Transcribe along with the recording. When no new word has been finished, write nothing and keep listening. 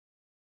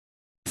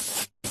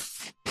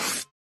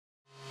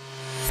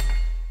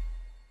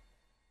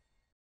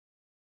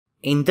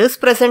In this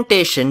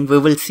presentation, we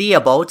will see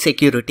about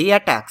security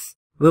attacks.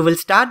 We will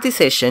start the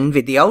session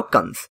with the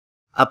outcomes.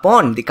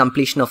 Upon the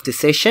completion of the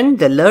session,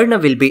 the learner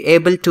will be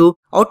able to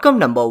outcome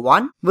number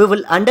 1, we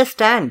will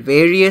understand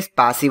various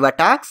passive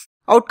attacks.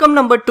 Outcome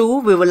number 2,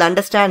 we will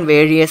understand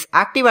various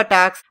active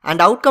attacks. And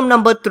outcome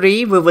number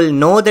 3, we will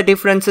know the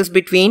differences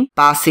between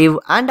passive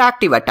and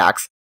active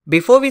attacks.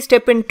 Before we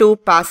step into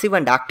passive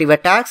and active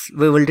attacks,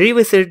 we will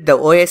revisit the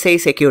OSI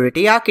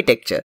security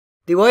architecture.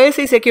 The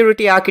OSI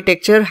security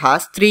architecture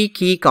has 3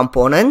 key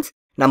components.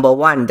 Number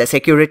 1, the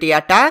security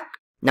attack.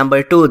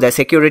 Number 2, the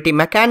security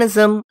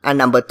mechanism. And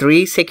number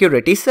 3,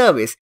 security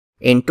service.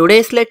 In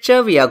today's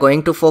lecture, we are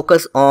going to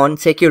focus on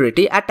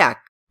security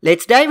attack.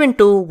 Let's dive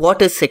into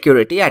what is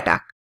security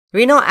attack.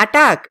 We know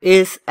attack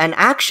is an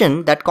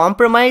action that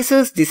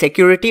compromises the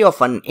security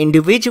of an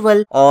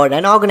individual or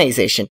an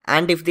organization.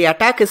 And if the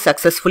attack is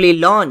successfully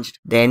launched,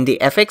 then the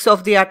effects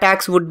of the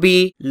attacks would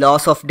be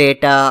loss of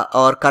data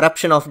or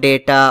corruption of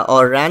data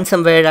or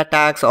ransomware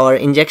attacks or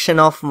injection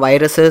of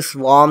viruses,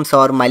 worms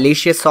or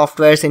malicious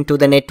softwares into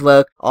the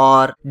network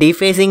or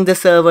defacing the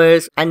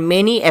servers, and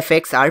many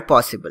effects are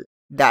possible.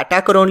 The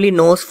attacker only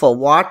knows for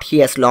what he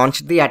has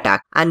launched the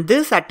attack. And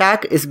this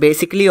attack is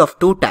basically of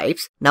 2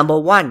 types. Number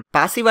 1,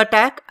 passive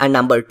attack, and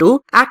number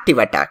 2, active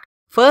attack.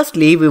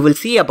 Firstly, we will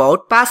see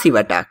about passive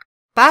attack.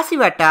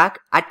 Passive attack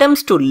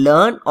attempts to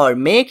learn or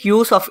make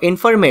use of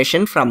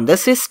information from the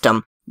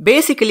system.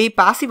 Basically,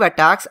 passive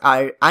attacks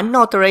are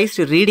unauthorized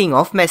reading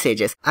of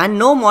messages and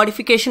no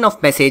modification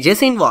of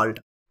messages involved.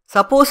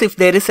 Suppose if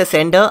there is a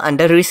sender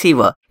and a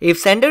receiver. If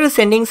sender is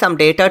sending some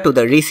data to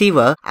the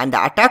receiver and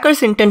the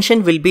attacker's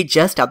intention will be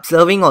just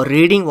observing or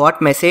reading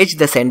what message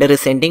the sender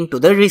is sending to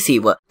the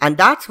receiver. And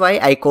that's why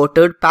I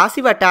quoted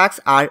passive attacks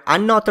are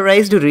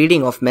unauthorized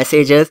reading of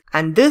messages,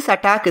 and this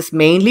attack is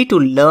mainly to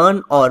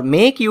learn or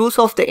make use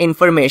of the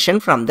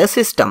information from the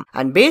system.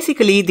 And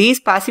basically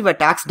these passive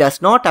attacks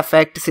does not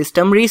affect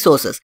system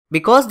resources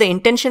because the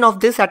intention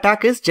of this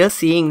attack is just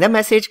seeing the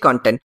message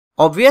content.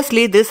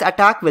 Obviously, this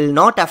attack will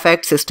not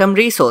affect system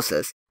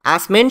resources.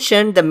 As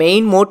mentioned, the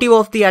main motive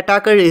of the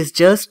attacker is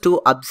just to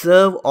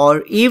observe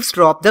or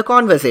eavesdrop the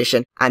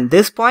conversation. And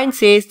this point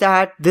says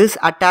that this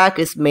attack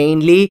is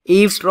mainly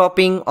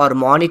eavesdropping or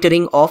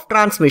monitoring of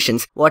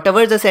transmissions.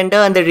 Whatever the sender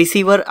and the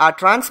receiver are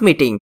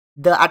transmitting,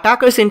 the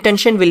attacker's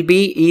intention will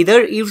be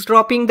either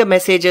eavesdropping the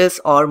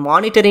messages or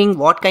monitoring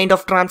what kind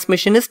of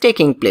transmission is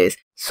taking place.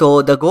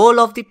 So the goal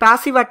of the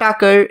passive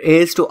attacker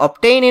is to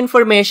obtain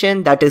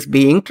information that is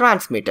being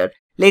transmitted.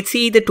 Let's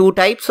see the 2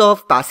 types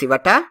of passive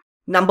attack.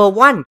 Number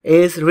 1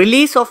 is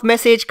release of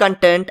message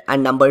content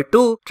and number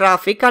 2,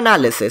 traffic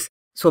analysis.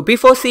 So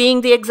before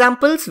seeing the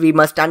examples, we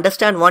must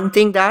understand one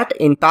thing, that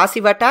in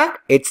passive attack,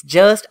 it's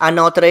just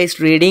unauthorized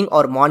reading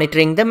or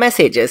monitoring the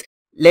messages.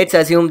 Let's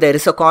assume there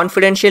is a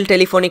confidential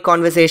telephonic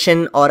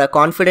conversation or a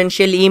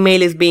confidential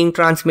email is being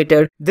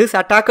transmitted. This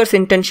attacker's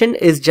intention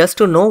is just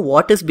to know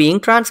what is being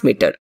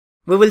transmitted.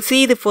 We will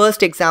see the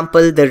first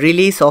example, the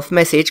release of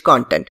message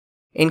content.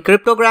 In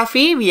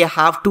cryptography, we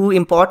have 2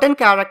 important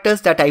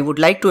characters that I would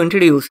like to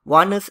introduce.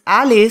 One is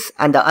Alice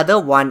and the other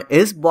one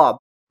is Bob.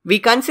 We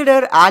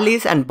consider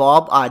Alice and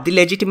Bob are the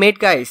legitimate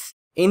guys.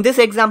 In this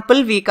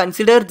example, we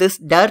consider this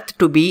Darth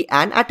to be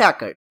an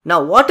attacker.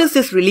 Now, what is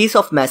this release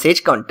of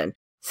message content?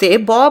 Say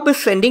Bob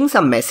is sending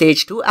some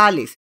message to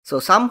Alice. So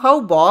somehow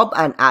Bob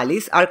and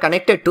Alice are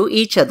connected to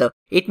each other.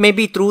 It may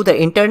be through the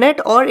internet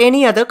or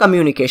any other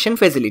communication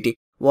facility.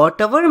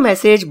 Whatever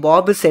message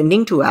Bob is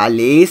sending to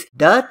Alice,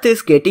 Darth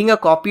is getting a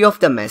copy of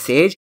the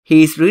message.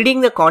 He is reading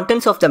the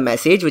contents of the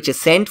message which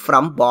is sent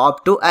from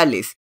Bob to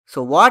Alice.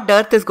 So what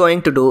Darth is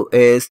going to do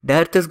is,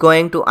 Darth is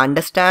going to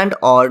understand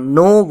or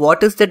know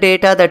what is the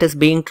data that is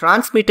being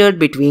transmitted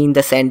between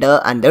the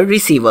sender and the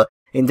receiver.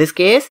 In this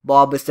case,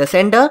 Bob is the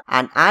sender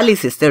and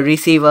Alice is the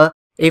receiver.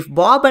 If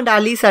Bob and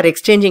Alice are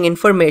exchanging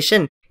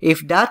information,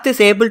 if Darth is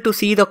able to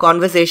see the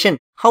conversation,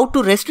 how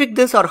to restrict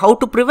this or how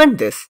to prevent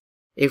this?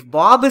 If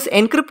Bob is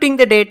encrypting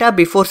the data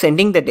before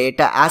sending the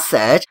data as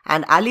such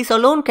and Alice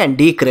alone can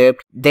decrypt,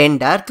 then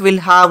Darth will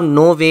have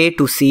no way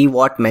to see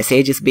what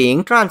message is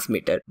being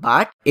transmitted.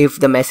 But if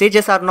the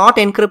messages are not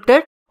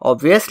encrypted,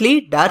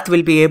 obviously Darth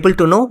will be able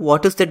to know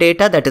what is the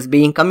data that is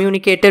being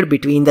communicated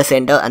between the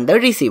sender and the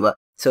receiver.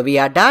 So we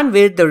are done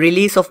with the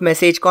release of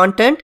message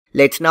content.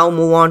 Let's now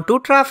move on to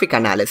traffic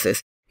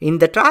analysis. In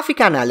the traffic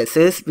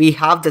analysis, we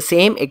have the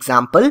same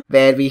example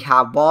where we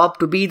have Bob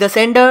to be the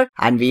sender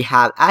and we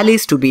have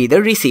Alice to be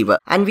the receiver.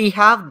 And we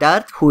have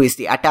Darth who is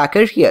the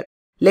attacker here.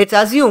 Let's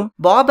assume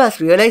Bob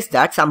has realized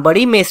that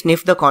somebody may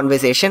sniff the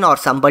conversation or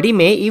somebody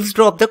may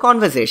eavesdrop the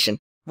conversation.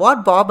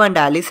 What Bob and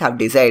Alice have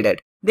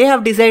decided? They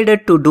have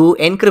decided to do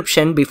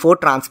encryption before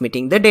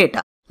transmitting the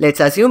data. Let's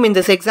assume in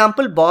this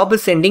example, Bob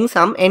is sending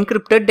some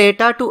encrypted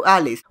data to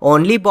Alice.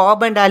 Only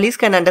Bob and Alice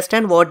can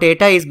understand what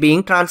data is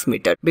being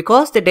transmitted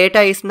because the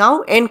data is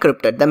now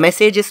encrypted. The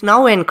message is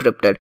now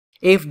encrypted.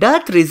 If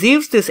Darth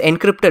receives this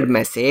encrypted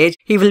message,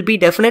 he will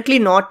definitely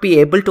not be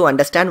able to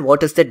understand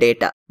what is the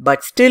data.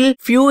 But still,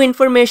 few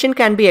information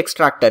can be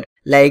extracted,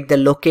 like the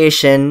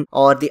location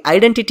or the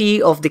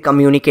identity of the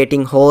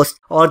communicating host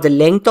or the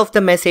length of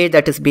the message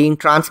that is being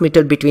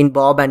transmitted between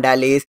Bob and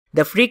Alice,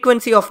 the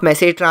frequency of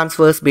message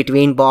transfers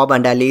between Bob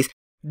and Alice.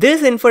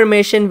 This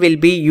information will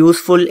be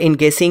useful in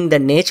guessing the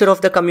nature of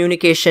the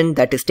communication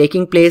that is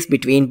taking place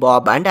between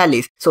Bob and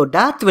Alice. So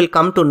Darth will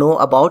come to know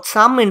about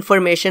some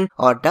information,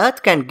 or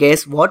Darth can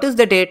guess what is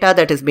the data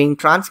that is being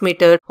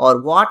transmitted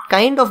or what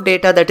kind of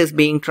data that is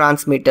being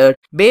transmitted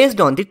based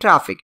on the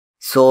traffic.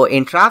 So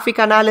in traffic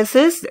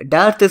analysis,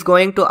 Darth is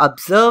going to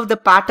observe the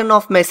pattern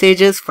of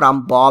messages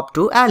from Bob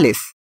to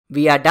Alice.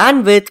 We are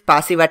done with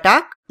passive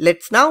attack.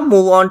 Let's now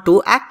move on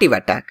to active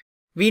attack.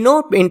 We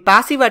know in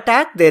passive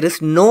attack there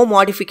is no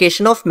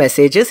modification of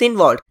messages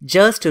involved,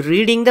 just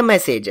reading the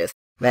messages.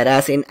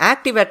 Whereas in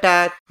active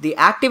attack, the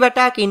active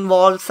attack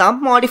involves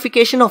some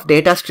modification of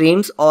data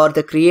streams or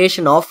the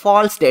creation of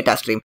false data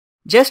stream.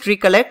 Just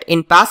recollect,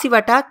 in passive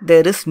attack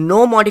there is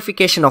no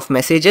modification of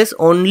messages,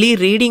 only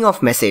reading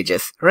of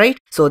messages, right?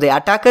 So the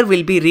attacker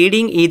will be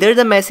reading either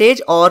the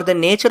message or the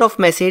nature of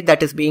message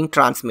that is being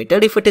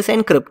transmitted if it is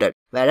encrypted.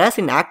 Whereas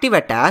in active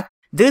attack,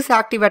 this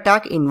active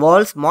attack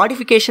involves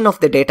modification of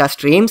the data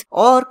streams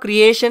or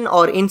creation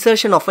or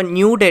insertion of a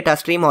new data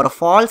stream or a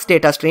false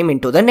data stream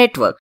into the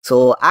network.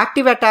 So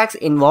active attacks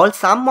involve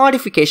some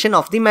modification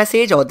of the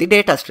message or the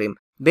data stream.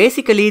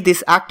 Basically,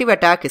 this active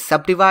attack is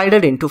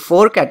subdivided into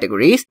 4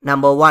 categories.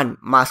 Number 1,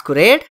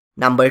 Masquerade.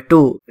 Number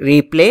 2,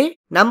 Replay.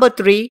 Number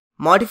 3,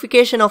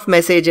 Modification of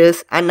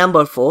messages. And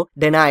number 4,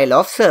 Denial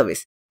of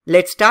service.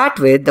 Let's start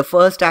with the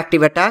first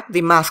active attack,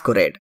 the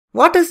Masquerade.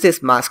 What is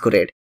this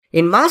Masquerade?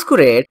 In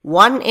Masquerade,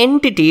 one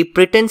entity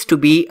pretends to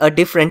be a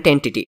different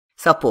entity.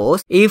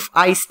 Suppose if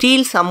I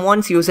steal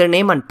someone's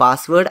username and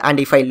password, and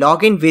if I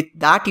log in with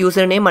that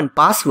username and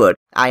password,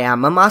 I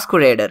am a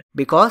masquerader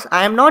because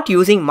I am not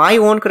using my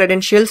own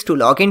credentials to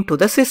log into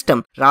the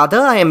system. Rather,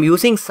 I am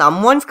using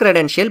someone's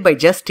credential by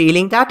just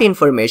stealing that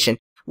information.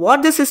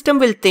 What the system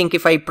will think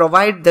if I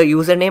provide the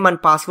username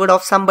and password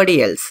of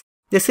somebody else?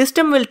 The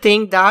system will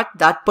think that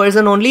that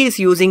person only is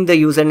using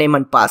the username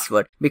and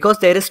password, because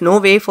there is no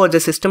way for the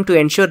system to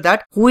ensure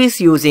that who is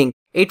using.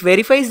 It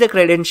verifies the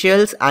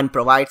credentials and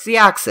provides the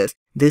access.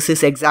 This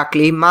is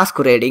exactly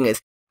masquerading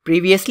is.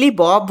 Previously,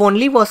 Bob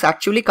only was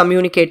actually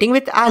communicating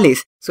with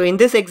Alice. So in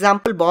this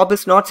example, Bob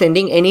is not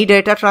sending any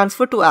data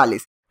transfer to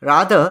Alice.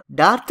 Rather,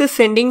 Darth is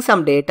sending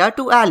some data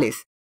to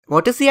Alice.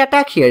 What is the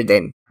attack here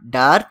then?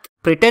 Darth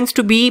pretends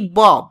to be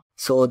Bob.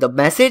 So the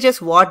message is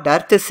what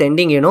Darth is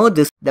sending,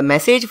 the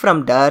message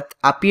from Darth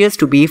appears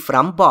to be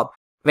from Bob.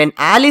 When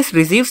Alice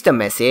receives the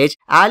message,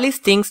 Alice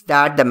thinks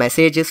that the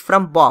message is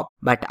from Bob,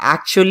 but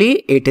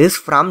actually it is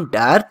from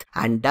Darth,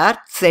 and Darth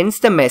sends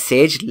the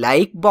message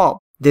like Bob.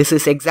 This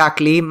is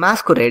exactly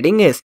masquerading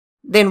is.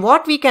 Then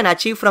what we can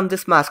achieve from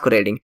this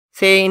masquerading?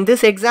 Say in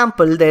this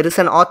example, there is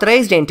an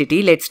authorized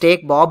entity. Let's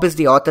take Bob is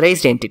the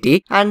authorized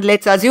entity, and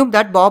let's assume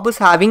that Bob is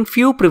having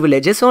few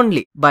privileges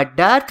only. But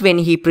Darth, when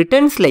he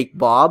pretends like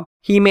Bob,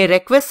 he may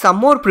request some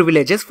more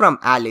privileges from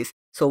Alice.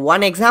 So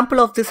one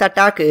example of this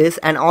attack is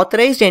an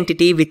authorized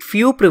entity with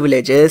few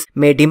privileges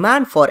may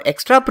demand for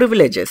extra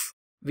privileges.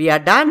 We are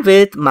done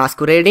with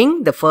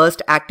masquerading, the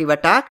first active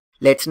attack.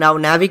 Let's now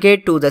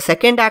navigate to the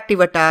second active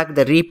attack,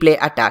 the replay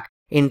attack.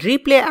 In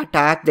replay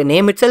attack, the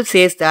name itself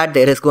says that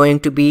there is going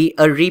to be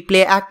a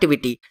replay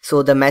activity.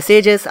 So the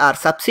messages are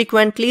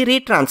subsequently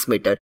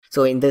retransmitted.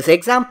 So in this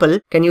example,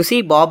 can you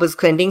see Bob is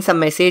sending some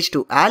message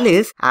to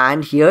Alice,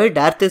 and here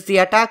Darth is the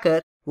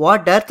attacker.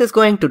 What Darth is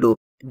going to do?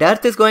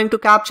 Darth is going to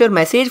capture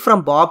message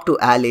from Bob to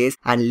Alice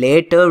and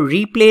later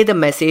replay the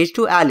message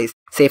to Alice.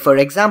 Say for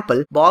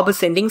example, Bob is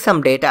sending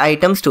some data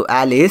items to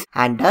Alice,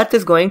 and Darth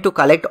is going to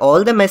collect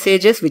all the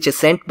messages which is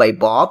sent by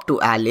Bob to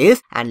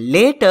Alice, and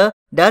later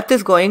Darth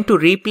is going to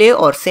replay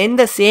or send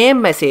the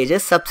same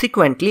messages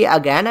subsequently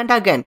again and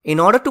again in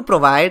order to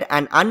provide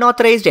an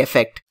unauthorized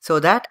effect so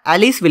that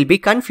Alice will be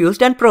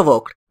confused and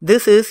provoked.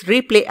 This is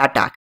replay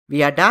attack.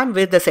 We are done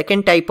with the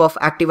second type of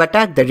active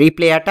attack, the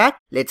replay attack.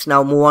 Let's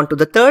now move on to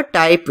the third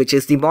type, which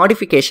is the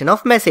modification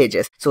of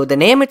messages. So the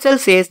name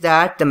itself says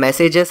that the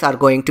messages are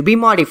going to be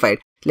modified.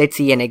 Let's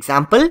see an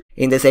example.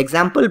 In this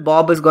example,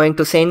 Bob is going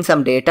to send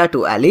some data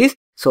to Alice.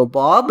 So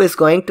Bob is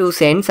going to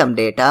send some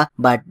data,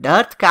 but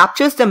Darth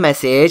captures the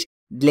message.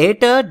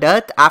 Later,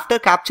 Darth, after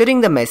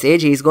capturing the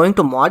message, he is going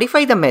to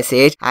modify the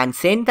message and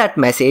send that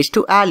message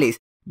to Alice.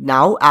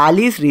 Now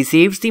Alice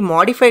receives the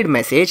modified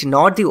message,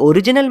 not the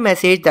original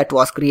message that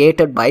was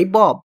created by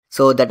Bob.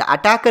 So the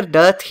attacker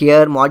Darth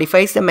here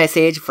modifies the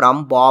message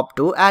from Bob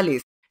to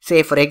Alice.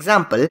 Say for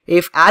example,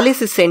 if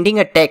Alice is sending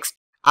a text,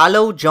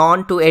 allow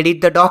John to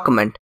edit the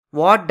document,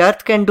 what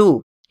Darth can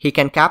do? He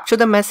can capture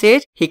the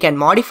message, he can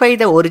modify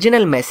the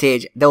original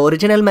message. The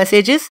original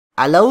message is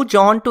allow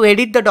John to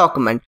edit the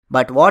document.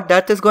 But what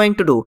Darth is going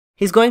to do?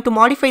 He's going to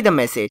modify the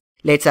message.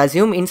 Let's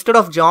assume instead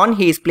of John,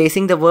 he is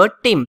placing the word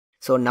Tim.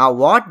 So now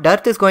what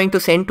Darth is going to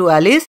send to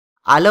Alice?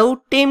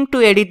 Allow Tim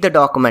to edit the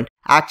document.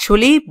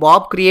 Actually,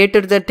 Bob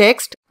created the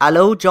text.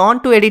 Allow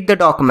John to edit the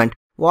document.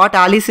 What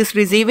Alice is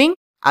receiving?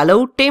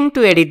 Allow Tim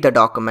to edit the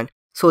document.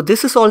 So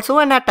this is also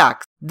an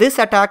attack. This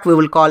attack we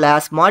will call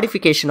as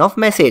modification of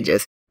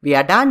messages. We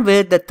are done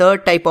with the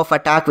third type of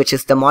attack, which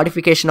is the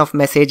modification of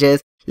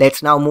messages.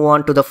 Let's now move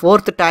on to the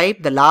fourth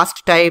type, the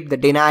last type, the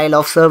denial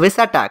of service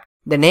attack.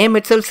 The name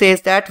itself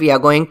says that we are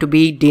going to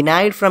be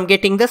denied from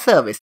getting the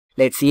service.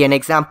 Let's see an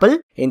example.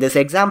 In this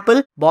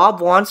example, Bob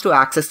wants to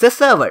access the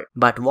server.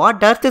 But what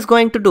Darth is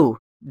going to do?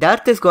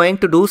 Darth is going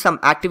to do some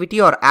activity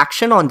or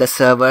action on the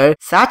server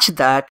such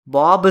that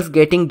Bob is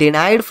getting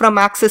denied from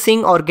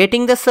accessing or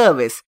getting the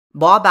service.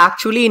 Bob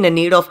actually in a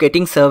need of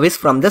getting service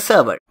from the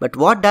server. But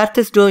what Darth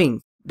is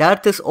doing?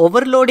 Darth is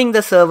overloading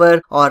the server,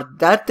 or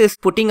Darth is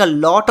putting a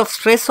lot of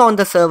stress on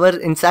the server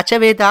in such a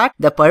way that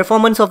the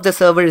performance of the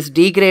server is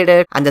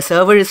degraded and the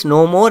server is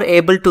no more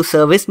able to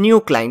service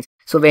new clients.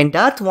 So when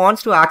Darth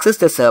wants to access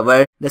the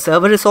server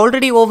is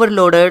already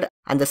overloaded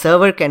and the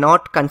server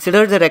cannot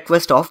consider the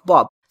request of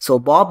Bob. So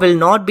Bob will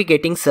not be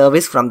getting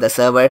service from the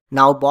server.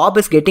 Now Bob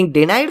is getting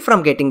denied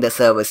from getting the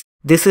service.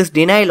 This is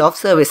denial of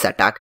service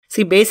attack.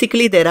 See,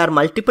 basically there are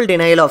multiple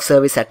denial of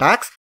service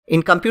attacks.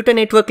 In computer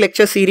network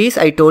lecture series,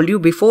 I told you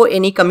before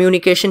any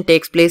communication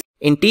takes place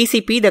in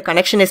TCP, the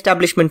connection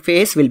establishment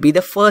phase will be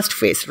the first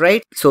phase,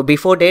 right? So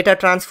before data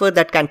transfer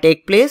that can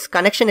take place,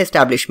 connection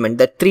establishment,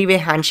 the three-way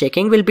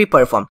handshaking will be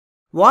performed.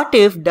 What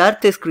if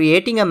Darth is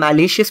creating a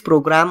malicious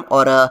program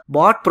or a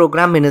bot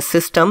program in his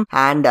system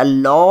and a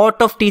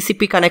lot of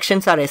TCP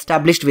connections are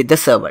established with the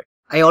server?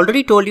 I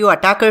already told you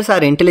attackers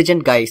are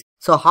intelligent guys.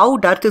 So how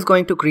Darth is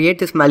going to create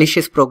this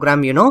malicious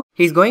program,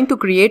 he's going to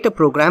create a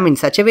program in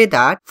such a way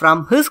that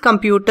from his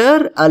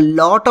computer, a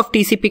lot of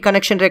TCP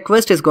connection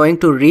request is going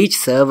to reach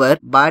server,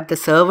 but the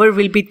server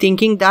will be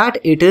thinking that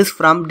it is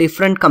from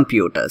different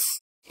computers.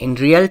 In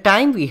real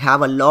time, we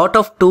have a lot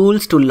of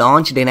tools to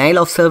launch denial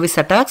of service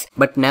attacks,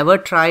 but never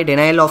try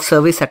denial of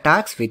service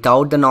attacks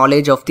without the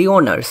knowledge of the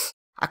owners.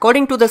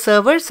 According to the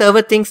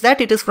server thinks that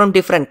it is from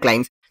different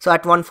clients. So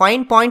at one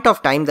fine point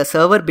of time, the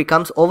server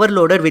becomes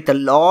overloaded with a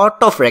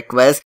lot of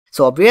requests.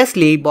 So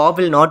obviously, Bob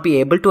will not be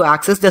able to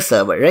access the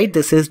server, right?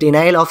 This is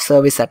denial of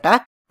service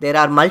attack. There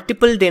are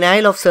multiple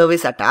denial of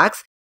service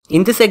attacks.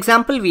 In this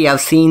example, we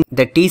have seen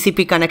the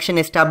TCP connection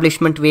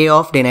establishment way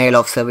of denial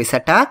of service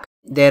attack.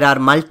 There are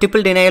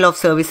multiple denial of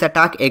service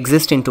attack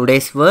exist in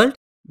today's world.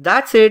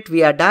 That's it.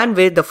 We are done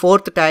with the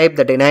fourth type,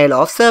 the denial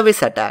of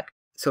service attack.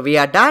 So we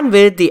are done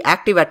with the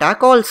active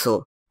attack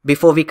also.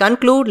 Before we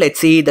conclude, let's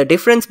see the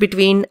difference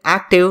between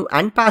active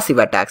and passive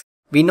attacks.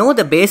 We know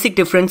the basic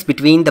difference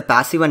between the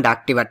passive and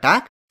active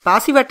attack.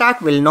 Passive attack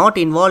will not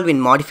involve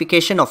in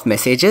modification of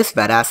messages,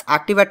 whereas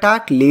active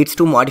attack leads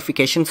to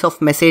modifications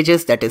of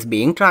messages that is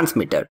being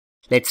transmitted.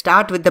 Let's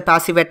start with the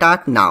passive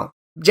attack now.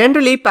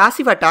 Generally,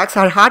 passive attacks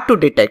are hard to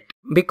detect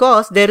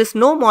because there is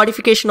no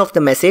modification of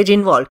the message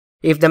involved.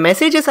 If the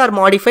messages are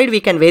modified,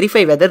 we can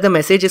verify whether the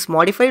message is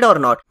modified or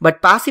not.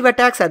 But passive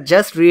attacks are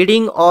just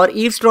reading or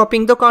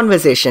eavesdropping the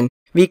conversation.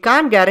 We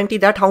can't guarantee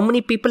that how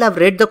many people have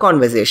read the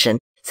conversation.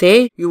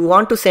 Say you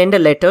want to send a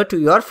letter to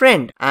your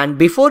friend, and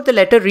before the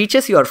letter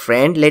reaches your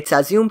friend, let's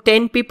assume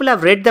 10 people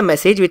have read the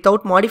message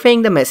without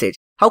modifying the message.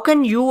 How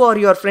can you or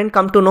your friend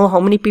come to know how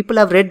many people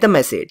have read the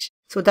message?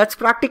 So that's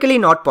practically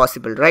not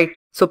possible, right?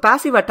 So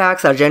passive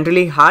attacks are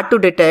generally hard to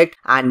detect,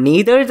 and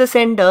neither the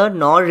sender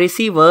nor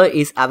receiver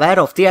is aware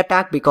of the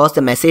attack because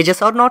the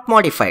messages are not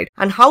modified.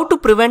 And how to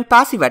prevent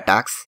passive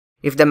attacks?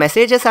 If the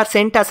messages are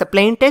sent as a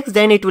plain text,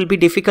 then it will be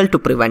difficult to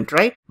prevent,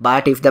 right?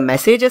 But if the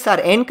messages are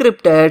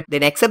encrypted,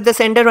 then except the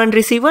sender and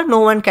receiver,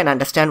 no one can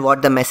understand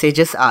what the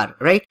messages are,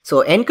 right?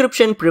 So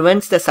encryption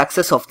prevents the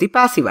success of the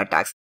passive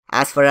attacks.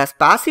 As far as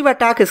passive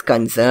attack is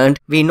concerned,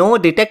 we know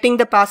detecting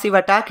the passive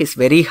attack is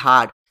very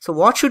hard. So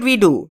what should we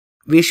do?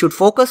 We should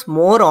focus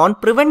more on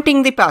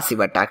preventing the passive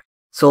attack.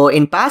 So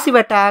in passive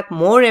attack,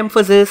 more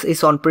emphasis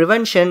is on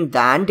prevention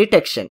than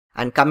detection.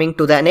 And coming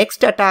to the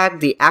next attack,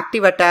 the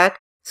active attack.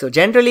 So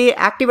generally,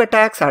 active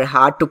attacks are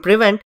hard to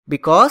prevent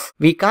because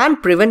we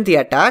can't prevent the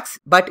attacks,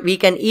 but we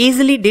can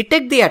easily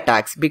detect the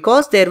attacks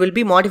because there will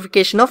be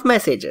modification of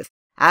messages.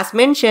 As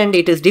mentioned,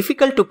 it is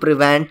difficult to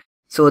prevent.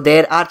 So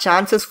there are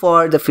chances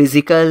for the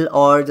physical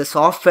or the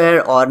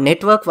software or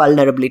network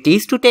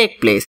vulnerabilities to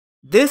take place.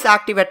 This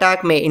active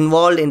attack may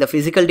involve in the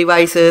physical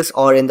devices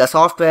or in the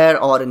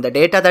software or in the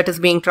data that is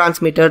being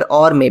transmitted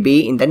or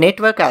maybe in the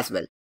network as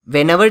well.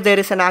 Whenever there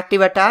is an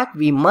active attack,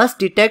 we must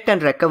detect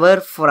and recover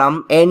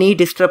from any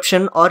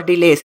disruption or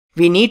delays.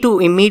 We need to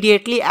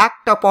immediately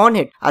act upon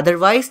it.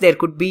 Otherwise, there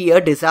could be a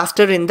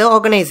disaster in the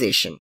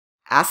organization.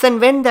 As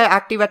and when the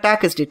active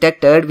attack is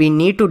detected, we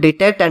need to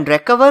detect and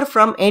recover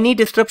from any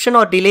disruption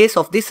or delays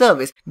of the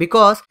service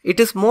because it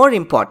is more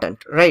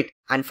important, right?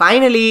 And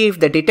finally, if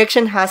the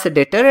detection has a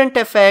deterrent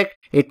effect,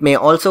 it may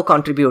also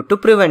contribute to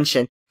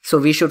prevention. So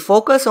we should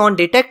focus on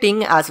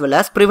detecting as well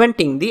as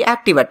preventing the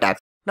active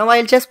attacks. Now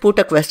I'll just put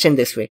a question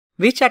this way.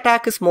 Which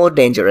attack is more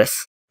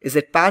dangerous? Is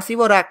it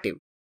passive or active?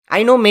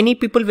 I know many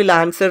people will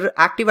answer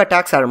active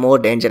attacks are more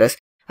dangerous.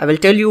 I will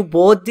tell you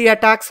both the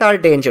attacks are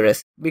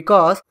dangerous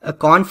because a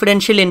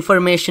confidential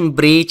information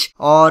breach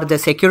or the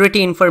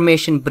security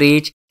information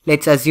breach,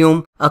 let's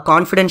assume a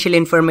confidential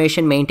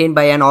information maintained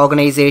by an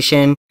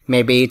organization,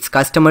 maybe it's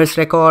customer's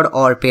record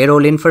or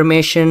payroll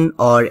information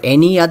or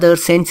any other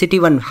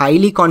sensitive and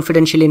highly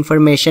confidential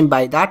information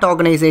by that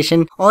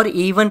organization, or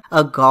even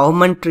a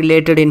government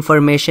related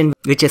information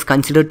which is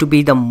considered to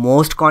be the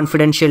most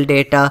confidential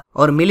data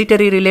or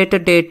military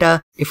related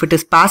data. If it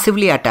is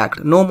passively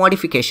attacked, no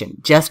modification,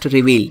 just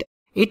revealed,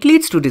 it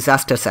leads to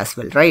disasters as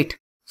well, right?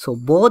 So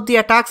both the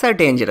attacks are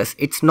dangerous.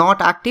 It's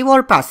not active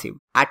or passive.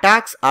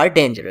 Attacks are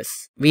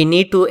dangerous. We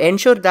need to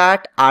ensure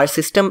that our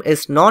system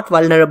is not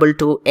vulnerable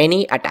to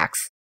any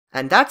attacks.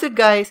 And that's it,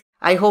 guys.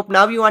 I hope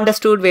now you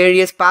understood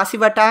various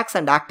passive attacks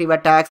and active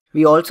attacks.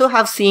 We also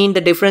have seen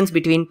the difference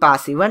between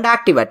passive and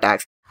active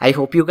attacks. I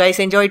hope you guys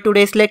enjoyed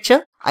today's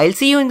lecture. I'll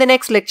see you in the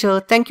next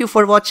lecture. Thank you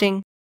for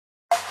watching.